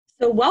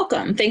So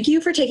welcome. Thank you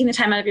for taking the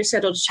time out of your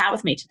schedule to chat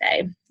with me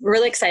today. We're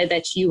really excited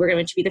that you were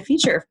going to be the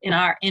feature in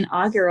our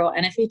inaugural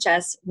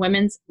NFHS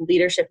Women's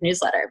Leadership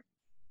Newsletter.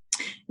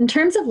 In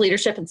terms of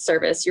leadership and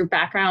service, your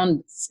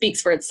background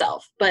speaks for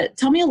itself, but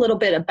tell me a little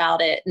bit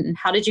about it and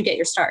how did you get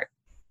your start?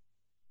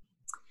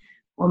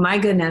 Well, my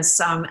goodness,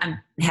 I'm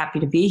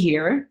happy to be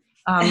here.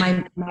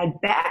 My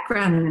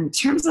background in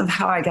terms of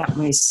how I got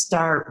my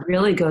start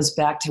really goes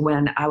back to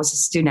when I was a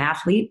student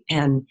athlete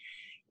and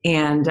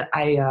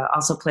I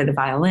also played the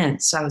violin.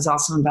 So I was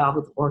also involved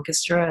with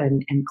orchestra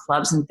and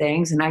clubs and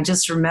things. And I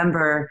just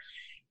remember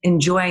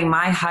enjoying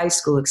my high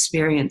school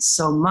experience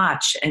so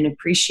much and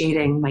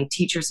appreciating my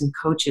teachers and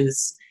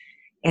coaches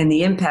and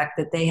the impact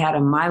that they had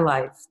on my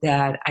life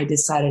that I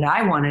decided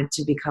I wanted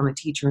to become a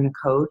teacher and a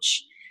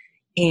coach.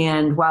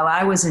 And while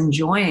I was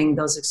enjoying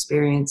those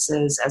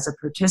experiences as a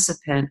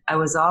participant, I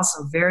was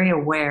also very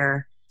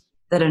aware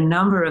that a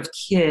number of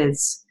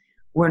kids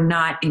were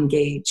not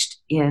engaged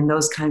in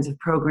those kinds of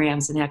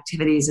programs and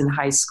activities in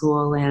high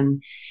school.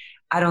 And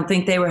I don't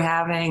think they were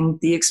having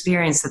the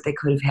experience that they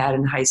could have had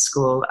in high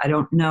school. I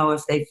don't know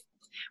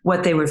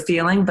what they were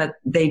feeling, but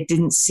they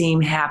didn't seem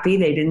happy.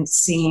 They didn't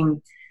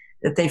seem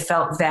that they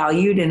felt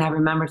valued. And I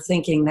remember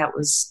thinking that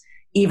was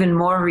even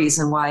more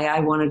reason why I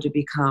wanted to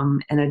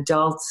become an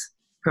adult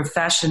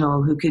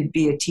professional who could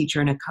be a teacher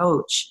and a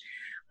coach.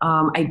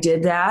 I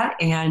did that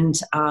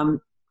and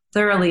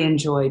thoroughly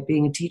enjoyed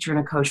being a teacher and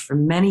a coach for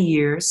many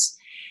years.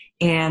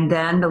 And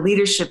then the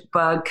leadership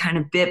bug kind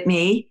of bit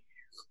me.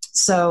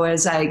 So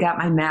as I got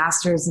my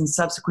master's and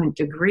subsequent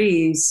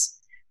degrees,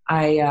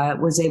 I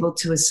was able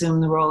to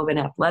assume the role of an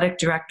athletic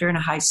director in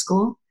a high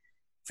school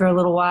for a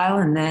little while,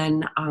 and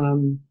then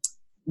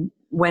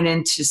went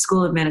into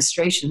school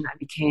administration. I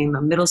became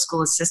a middle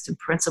school assistant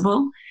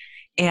principal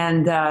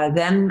and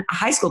then a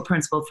high school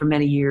principal for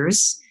many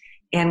years.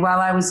 And while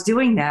I was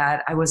doing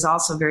that, I was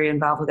also very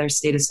involved with our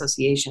state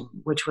association,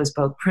 which was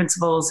both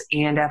principals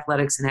and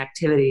athletics and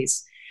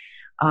activities.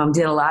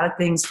 Did a lot of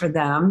things for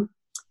them.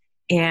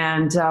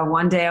 And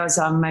one day I was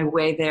on my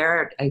way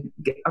there. I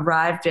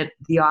arrived at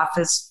the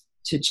office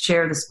to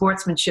chair the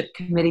sportsmanship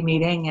committee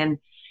meeting. And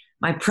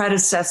my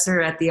predecessor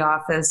at the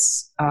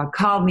office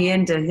called me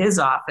into his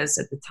office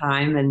at the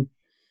time. And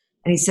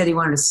he said he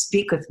wanted to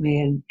speak with me.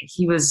 And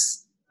he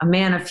was a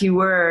man of few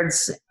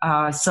words.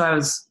 So I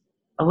was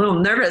a little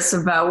nervous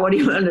about what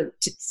he wanted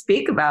to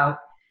speak about.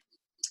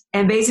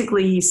 And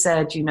basically he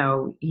said,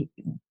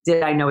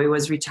 did I know he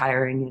was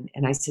retiring?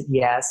 And I said,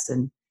 yes.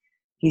 And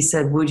he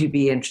said, would you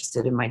be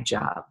interested in my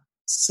job?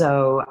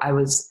 So I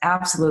was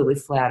absolutely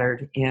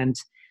flattered and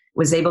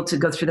was able to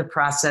go through the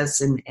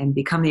process and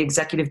become the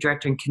executive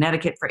director in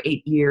Connecticut for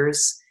 8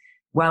 years.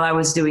 While I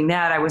was doing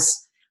that, I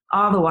was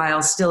all the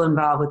while still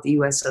involved with the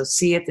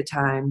USOC at the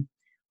time,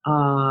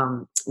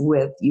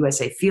 with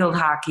USA Field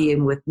Hockey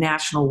and with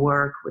national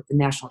work with the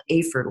National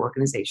AFERD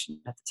organization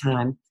at the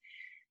time.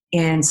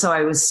 And so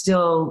I was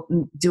still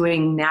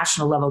doing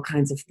national level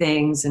kinds of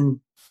things and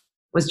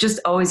was just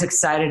always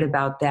excited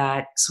about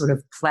that sort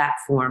of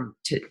platform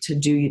to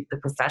do the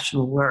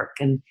professional work.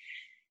 And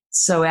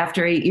so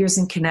after 8 years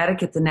in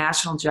Connecticut, the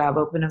national job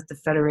opened up the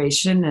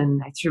Federation,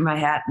 and I threw my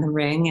hat in the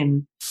ring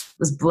and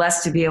was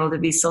blessed to be able to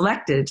be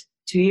selected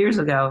 2 years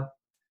ago.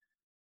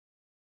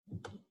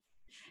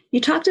 You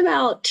talked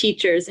about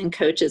teachers and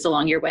coaches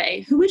along your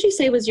way. Who would you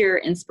say was your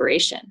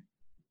inspiration?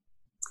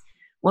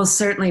 Well,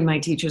 certainly my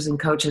teachers and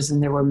coaches,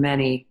 and there were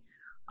many.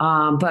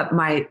 But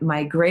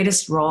my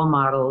greatest role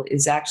model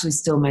is actually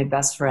still my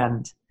best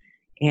friend.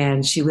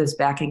 And she lives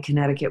back in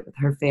Connecticut with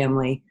her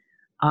family.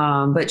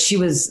 But she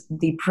was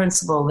the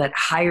principal that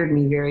hired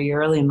me very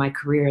early in my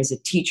career as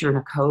a teacher and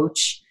a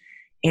coach.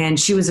 And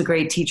she was a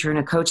great teacher and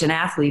a coach and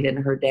athlete in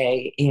her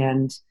day.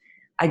 And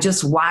I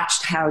just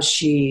watched how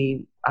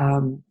she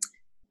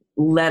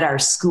led our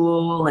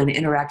school and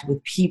interacted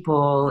with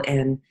people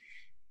and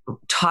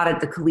taught at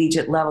the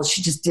collegiate level.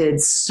 She just did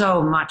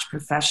so much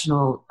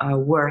professional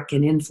work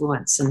and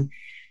influence. And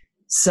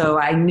so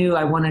I knew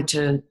I wanted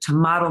to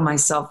model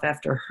myself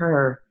after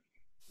her.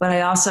 But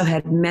I also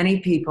had many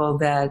people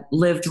that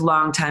lived a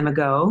long time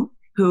ago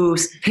who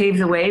paved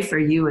the way for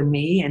you and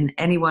me and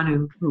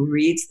anyone who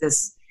reads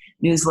this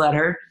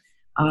newsletter.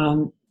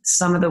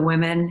 Some of the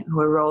women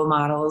who are role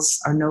models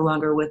are no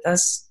longer with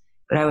us,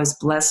 but I was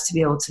blessed to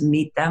be able to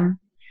meet them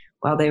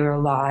while they were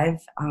alive.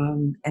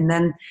 And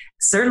then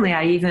certainly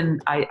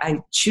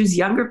I choose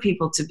younger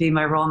people to be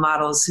my role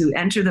models who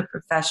enter the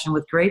profession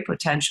with great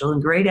potential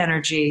and great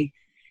energy.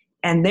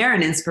 And they're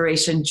an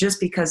inspiration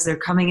just because they're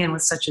coming in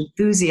with such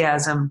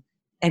enthusiasm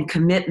and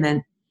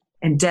commitment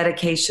and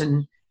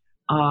dedication.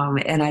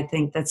 And I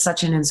think that's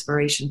such an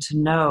inspiration to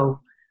know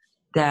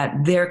that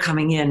they're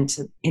coming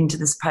into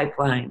this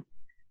pipeline.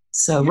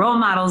 So role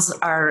models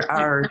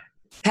are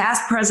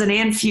past, present,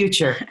 and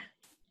future.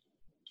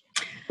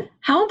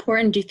 How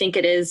important do you think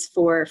it is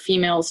for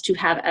females to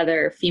have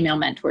other female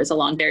mentors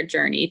along their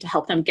journey to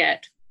help them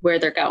get where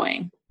they're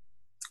going?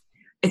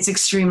 It's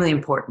extremely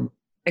important.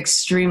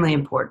 Extremely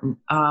important.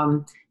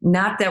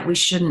 Not that we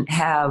shouldn't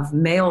have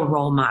male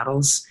role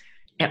models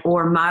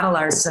or model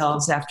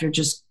ourselves after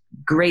just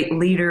great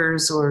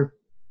leaders or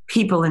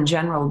people in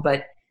general,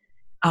 but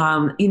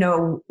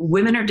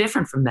women are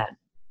different from men.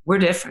 We're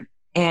different,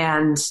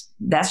 and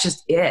that's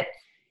just it.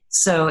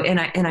 So, and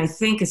I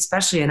think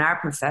especially in our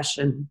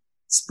profession,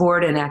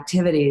 sport and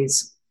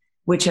activities,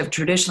 which have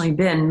traditionally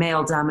been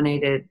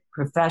male-dominated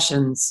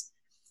professions,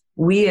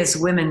 we as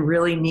women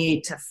really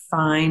need to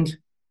find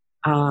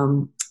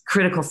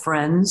critical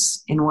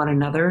friends in one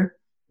another,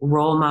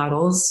 role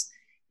models,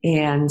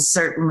 and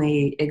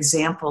certainly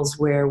examples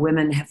where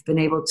women have been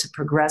able to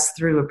progress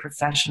through a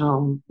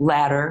professional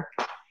ladder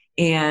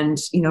and,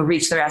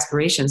 reach their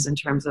aspirations in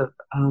terms of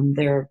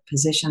their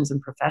positions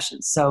and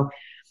professions. So,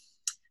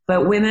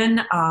 but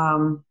women,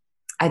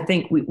 I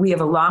think we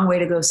have a long way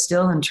to go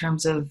still in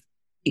terms of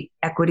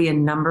equity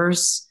in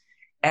numbers,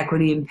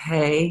 equity in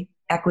pay,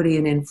 equity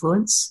in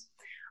influence,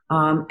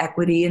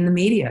 equity in the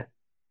media.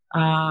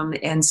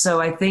 And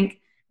so I think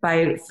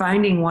by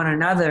finding one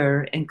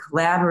another and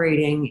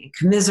collaborating and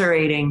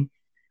commiserating,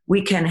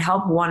 we can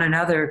help one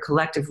another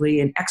collectively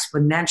and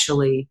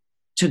exponentially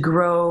to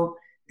grow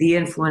the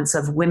influence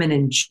of women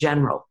in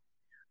general.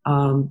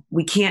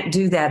 We can't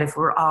do that if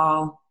we're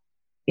all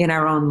in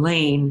our own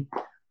lane.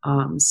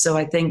 So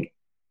I think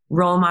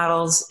role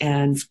models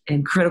and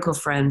critical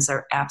friends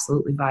are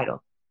absolutely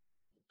vital.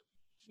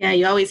 Yeah,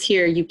 you always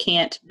hear you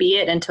can't be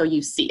it until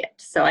you see it.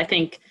 So I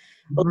think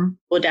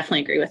we'll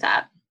definitely agree with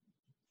that.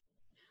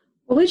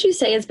 What would you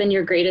say has been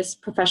your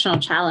greatest professional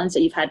challenge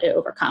that you've had to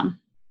overcome?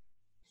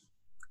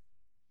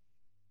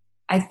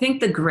 I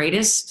think the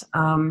greatest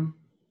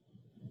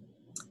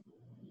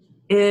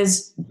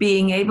is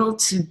being able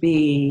to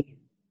be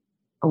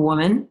a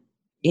woman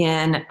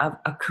in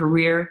a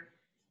career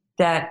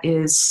that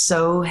is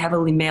so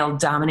heavily male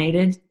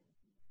dominated,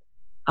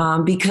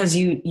 because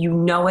you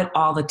know it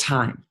all the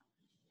time.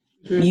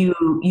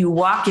 Mm-hmm. You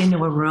walk into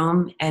a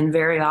room, and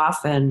very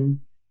often,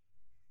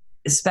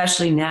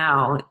 especially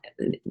now,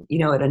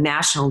 at a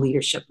national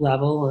leadership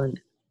level,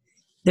 and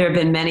there have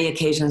been many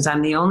occasions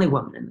I'm the only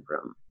woman in the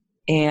room.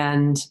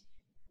 And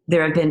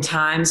there have been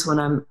times when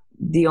I'm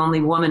the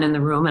only woman in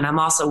the room, and I'm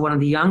also one of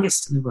the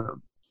youngest in the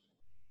room.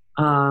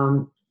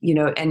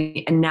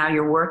 And now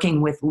you're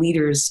working with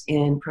leaders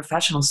in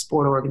professional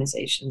sport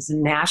organizations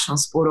and national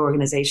sport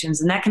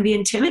organizations, and that can be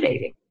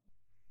intimidating.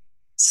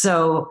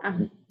 So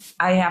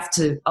I have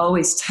to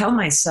always tell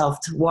myself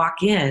to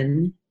walk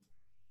in,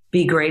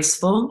 be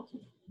graceful,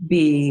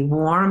 be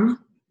warm,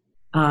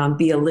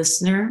 be a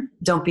listener.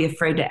 Don't be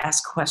afraid to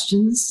ask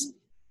questions.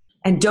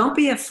 And don't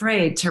be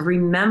afraid to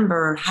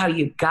remember how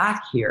you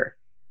got here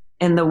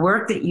and the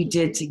work that you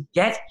did to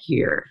get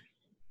here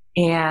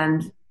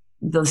and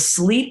the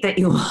sleep that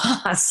you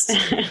lost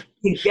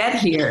to get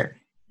here.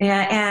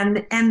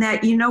 And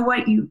that,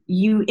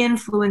 you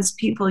influence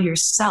people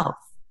yourself.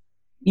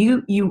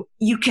 You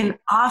can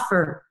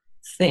offer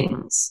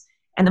things.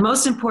 And the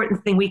most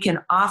important thing we can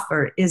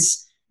offer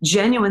is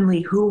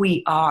genuinely who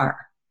we are.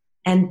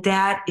 And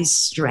that is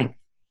strength.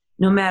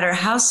 No matter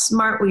how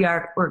smart we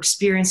are or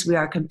experienced we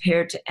are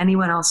compared to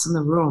anyone else in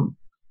the room,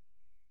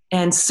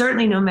 and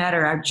certainly no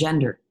matter our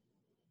gender,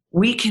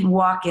 we can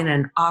walk in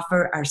and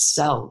offer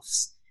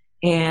ourselves.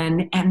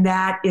 And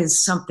that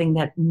is something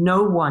that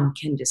no one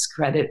can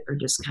discredit or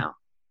discount.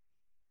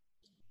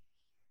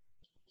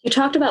 You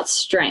talked about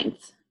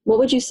strength. What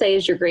would you say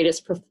is your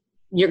greatest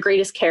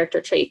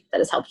character trait that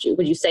has helped you?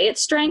 Would you say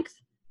it's strength,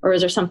 or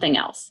is there something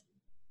else?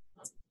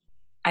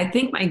 I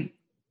think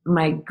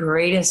my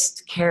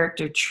greatest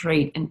character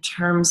trait in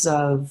terms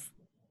of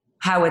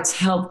how it's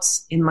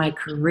helped in my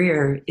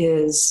career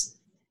is,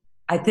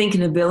 I think,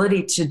 an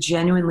ability to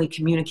genuinely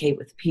communicate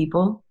with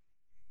people,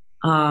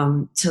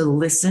 to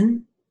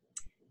listen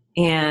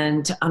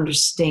and to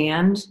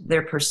understand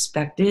their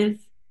perspective,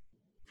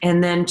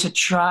 and then to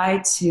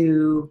try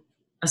to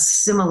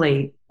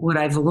assimilate what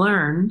I've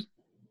learned,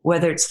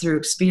 whether it's through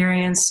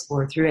experience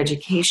or through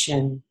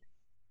education,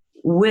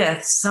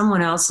 with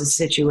someone else's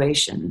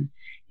situation,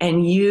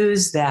 and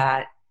use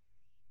that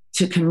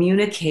to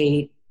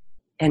communicate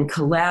and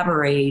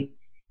collaborate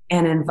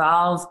and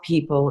involve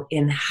people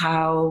in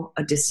how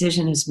a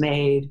decision is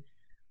made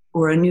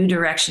or a new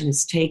direction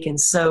is taken.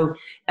 So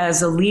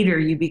as a leader,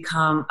 you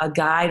become a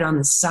guide on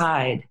the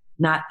side,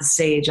 not the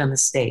sage on the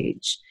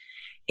stage.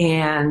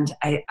 And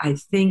I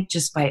think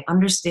just by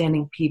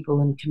understanding people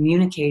and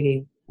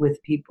communicating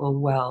with people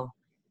well,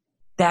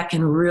 that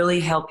can really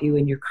help you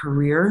in your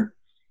career.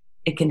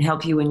 It can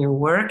help you in your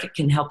work. It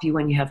can help you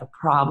when you have a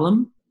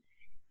problem.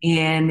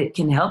 And it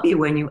can help you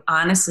when you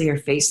honestly are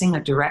facing a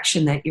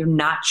direction that you're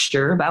not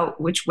sure about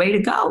which way to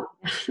go.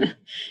 And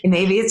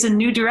maybe it's a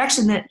new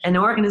direction that an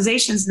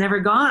organization's never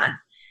gone.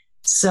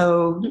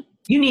 So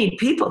you need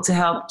people to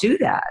help do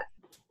that.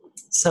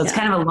 So it's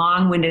kind of a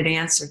long-winded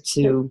answer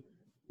to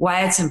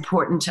why it's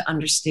important to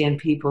understand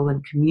people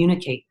and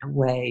communicate in a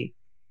way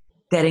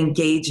that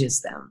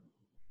engages them.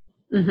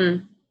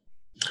 Mm-hmm.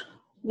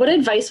 What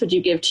advice would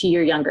you give to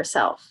your younger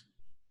self?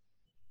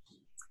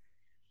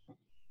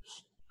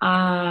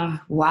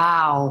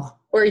 Wow.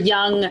 Or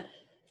young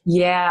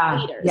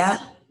leaders. Yeah.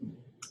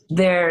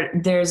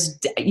 there's,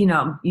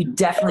 you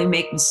definitely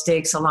make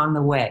mistakes along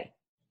the way.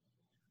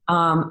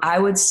 I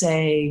would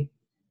say,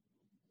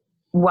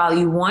 while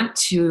you want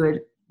to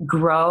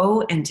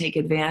grow and take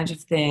advantage of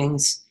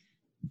things,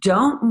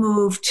 don't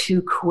move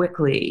too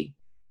quickly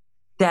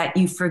that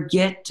you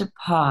forget to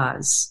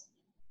pause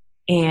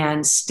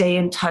and stay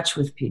in touch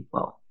with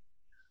people.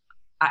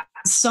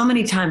 So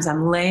many times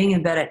I'm laying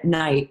in bed at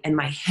night and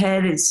my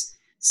head is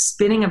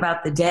spinning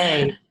about the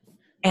day,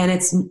 and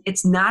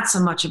it's not so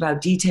much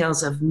about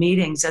details of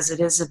meetings as it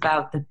is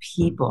about the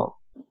people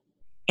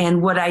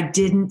and what I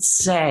didn't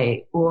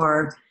say,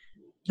 or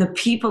the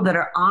people that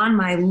are on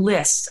my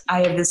list.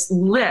 I have this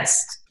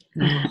list,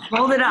 and I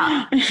hold it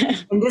up,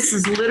 and this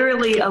is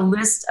literally a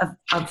list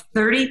of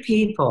 30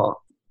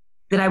 people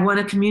that I want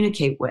to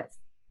communicate with.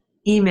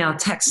 Email,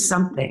 text,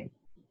 something.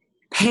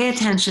 Pay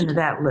attention to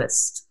that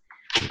list,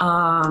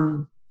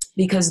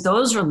 because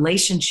those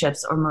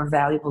relationships are more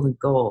valuable than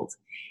gold.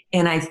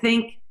 And I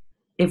think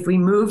if we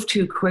move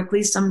too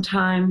quickly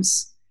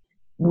sometimes,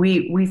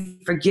 we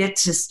forget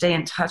to stay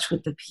in touch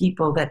with the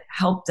people that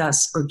helped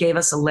us or gave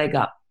us a leg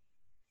up.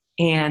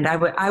 And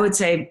I would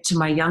say to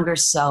my younger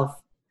self,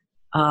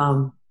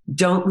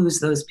 don't lose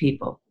those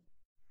people.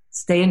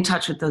 Stay in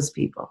touch with those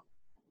people.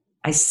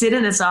 I sit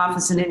in this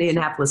office in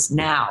Indianapolis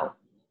now,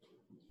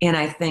 and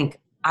I think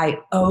I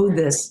owe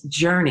this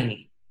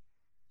journey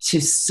to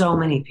so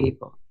many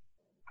people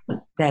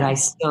that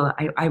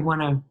I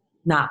want to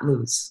not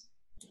lose.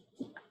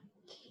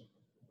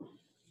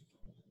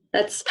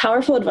 That's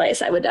powerful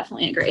advice. I would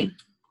definitely agree.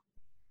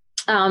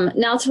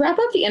 Now, to wrap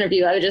up the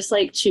interview, I would just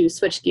like to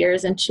switch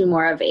gears into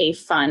more of a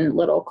fun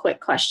little quick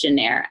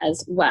questionnaire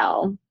as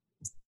well.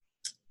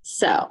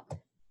 So,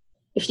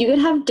 if you could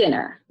have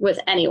dinner with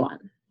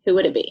anyone, who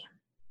would it be?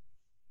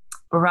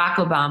 Barack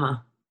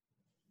Obama.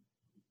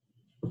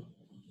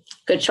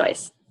 Good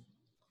choice.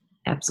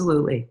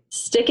 Absolutely.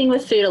 Sticking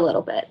with food a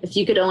little bit, if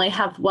you could only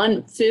have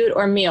one food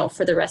or meal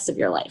for the rest of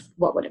your life,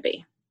 what would it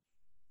be?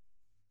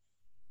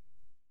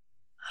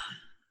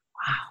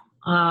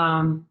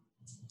 Wow.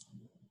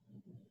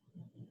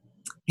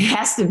 It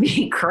has to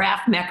be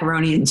Kraft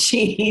macaroni and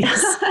cheese.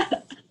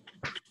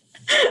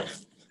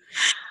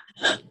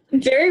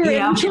 Very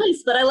random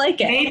choice, but I like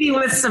it. Maybe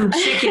with some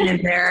chicken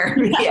in there.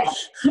 Yeah.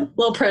 A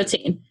little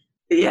protein.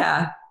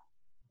 Yeah.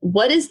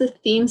 What is the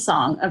theme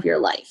song of your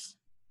life?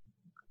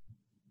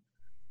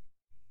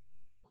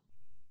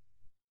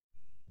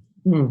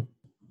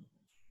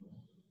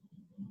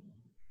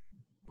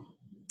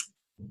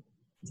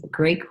 It's a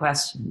great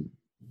question.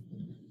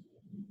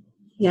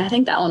 Yeah, I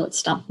think that one would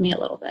stump me a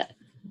little bit.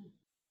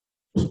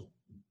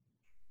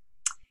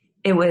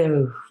 It would,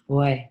 oh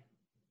boy.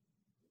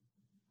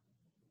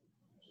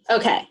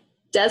 Okay,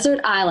 Desert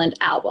Island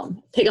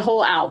album. Pick a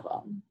whole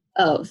album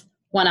of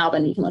one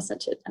album you can listen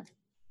to then.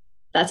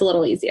 That's a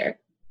little easier.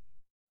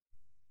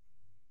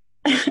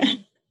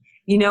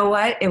 You know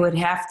what? It would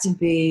have to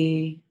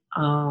be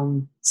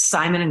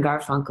Simon and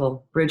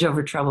Garfunkel, Bridge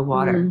Over Troubled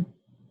Water.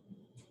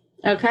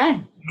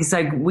 Okay. Because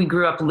we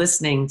grew up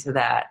listening to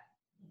that.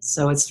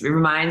 So it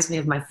reminds me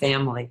of my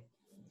family.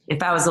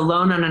 If I was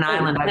alone on an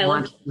island, I'd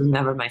want to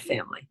remember my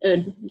family.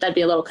 That'd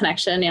be a little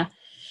connection, yeah.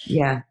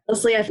 Yeah.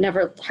 Honestly, I've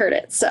never heard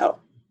it, so.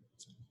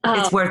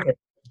 It's worth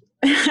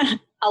it.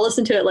 I'll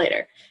listen to it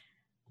later.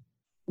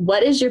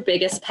 What is your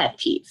biggest pet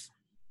peeve?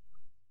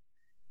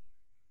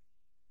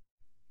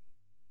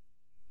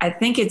 I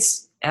think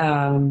it's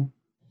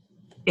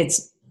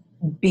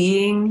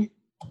being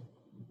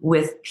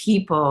with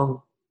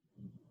people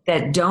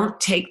that don't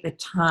take the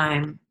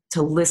time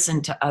to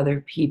listen to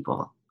other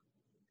people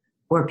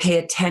or pay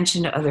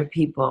attention to other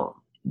people.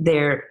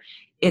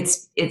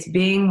 It's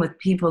being with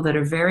people that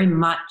are very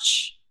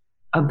much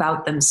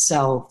about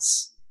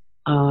themselves.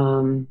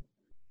 And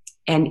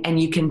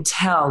you can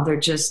tell they're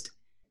just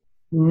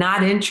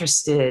not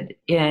interested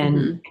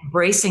in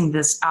embracing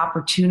this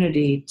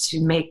opportunity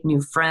to make new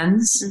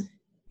friends,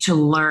 to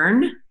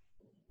learn,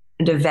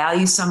 and to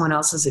value someone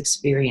else's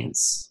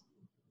experience.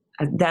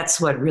 That's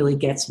what really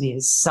gets me,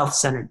 is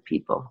self-centered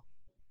people.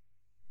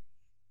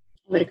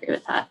 I would agree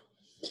with that.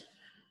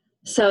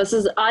 So this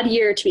is an odd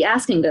year to be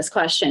asking this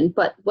question,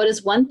 but what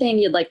is one thing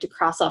you'd like to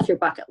cross off your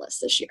bucket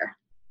list this year?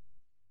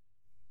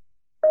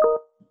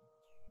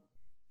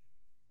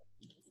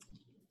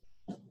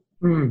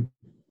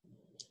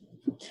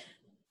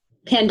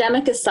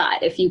 Pandemic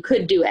aside, if you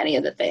could do any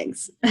of the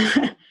things.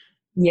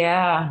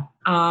 Yeah.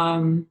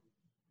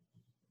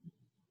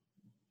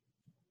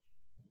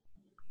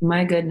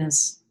 My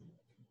goodness.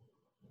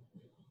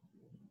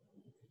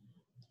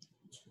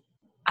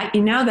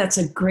 That's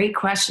a great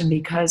question,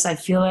 because I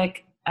feel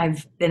like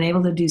I've been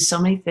able to do so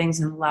many things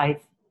in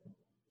life.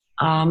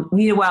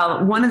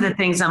 One of the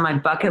things on my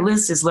bucket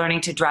list is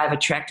learning to drive a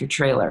tractor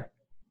trailer.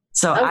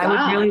 So I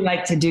would really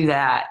like to do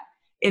that.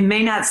 It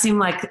may not seem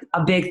like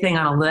a big thing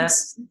on a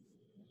list,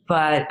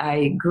 but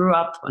I grew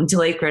up until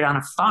 8th grade on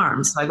a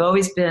farm. So I've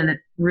always been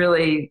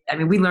we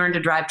learned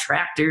to drive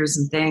tractors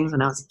and things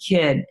when I was a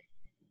kid.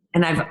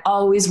 And I've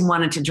always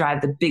wanted to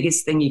drive the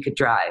biggest thing you could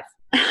drive.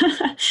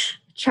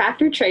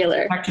 Tractor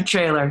trailer. Tractor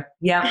trailer.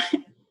 Yeah.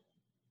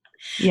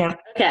 Yeah.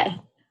 Okay.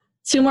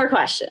 2 more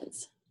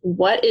questions.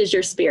 What is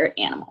your spirit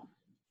animal?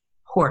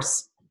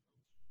 Horse.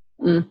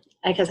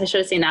 I guess I should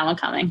have seen that one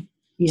coming.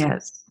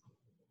 Yes.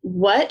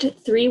 What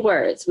 3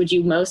 words would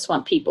you most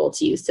want people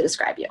to use to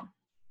describe you?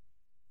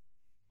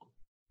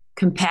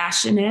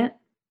 Compassionate,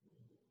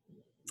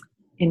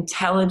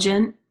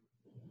 intelligent,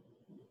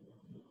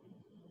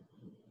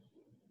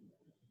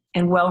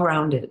 and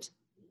well-rounded.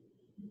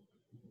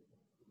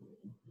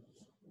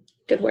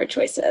 Good word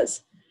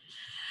choices.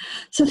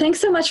 So thanks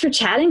so much for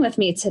chatting with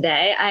me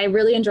today. I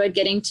really enjoyed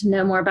getting to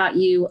know more about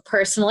you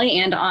personally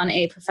and on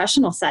a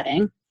professional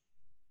setting.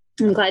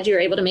 I'm glad you were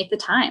able to make the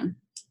time.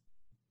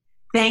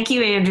 Thank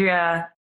you, Andrea.